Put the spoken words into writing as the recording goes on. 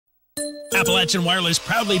Appalachian Wireless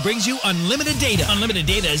proudly brings you unlimited data. Unlimited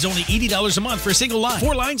data is only $80 a month for a single line.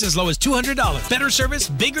 4 lines as low as $200. Better service,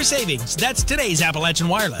 bigger savings. That's today's Appalachian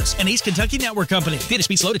Wireless, an East Kentucky network company. Data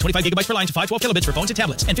speed slow to 25 gigabytes per line to 512 kilobits for phones and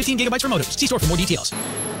tablets, and 15 gigabytes for modems. See store for more details.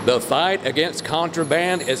 The fight against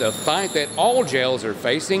contraband is a fight that all jails are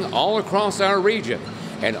facing all across our region.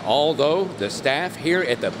 And although the staff here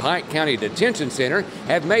at the Pike County Detention Center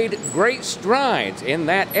have made great strides in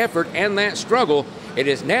that effort and that struggle, it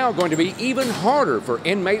is now going to be even harder for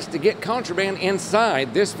inmates to get contraband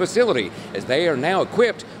inside this facility, as they are now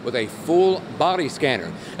equipped with a full body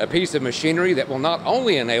scanner, a piece of machinery that will not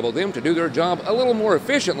only enable them to do their job a little more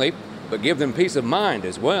efficiently, but give them peace of mind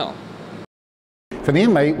as well. If an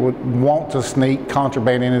inmate would want to sneak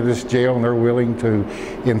contraband into this jail and they're willing to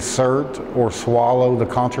insert or swallow the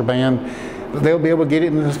contraband, they'll be able to get it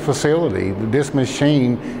in this facility. This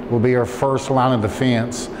machine will be our first line of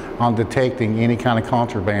defense on detecting any kind of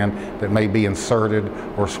contraband that may be inserted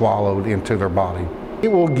or swallowed into their body.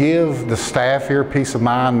 It will give the staff here peace of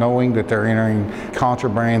mind knowing that they're entering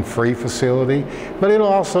contraband-free facility, but it'll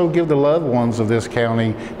also give the loved ones of this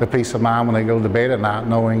county the peace of mind when they go to bed at night,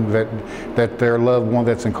 knowing that their loved one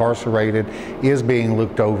that's incarcerated is being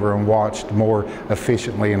looked over and watched more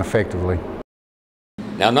efficiently and effectively.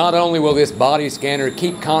 Now, not only will this body scanner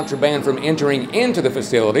keep contraband from entering into the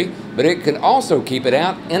facility, but it can also keep it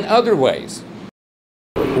out in other ways.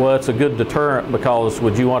 Well, it's a good deterrent, because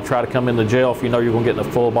would you want to try to come in the jail if you know you're going to get a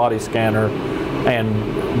full body scanner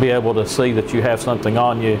and be able to see that you have something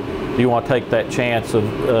on you? Do you want to take that chance of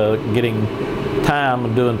getting time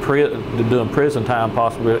and doing prison time,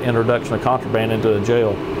 possibly introduction of contraband into a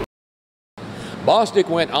jail? Bostic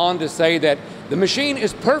went on to say that the machine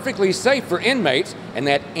is perfectly safe for inmates, and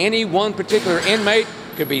that any one particular inmate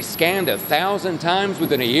could be scanned 1,000 times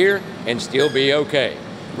within a year and still be okay.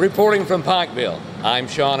 Reporting from Pikeville, I'm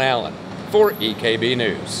Shawn Allen for EKB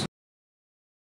News.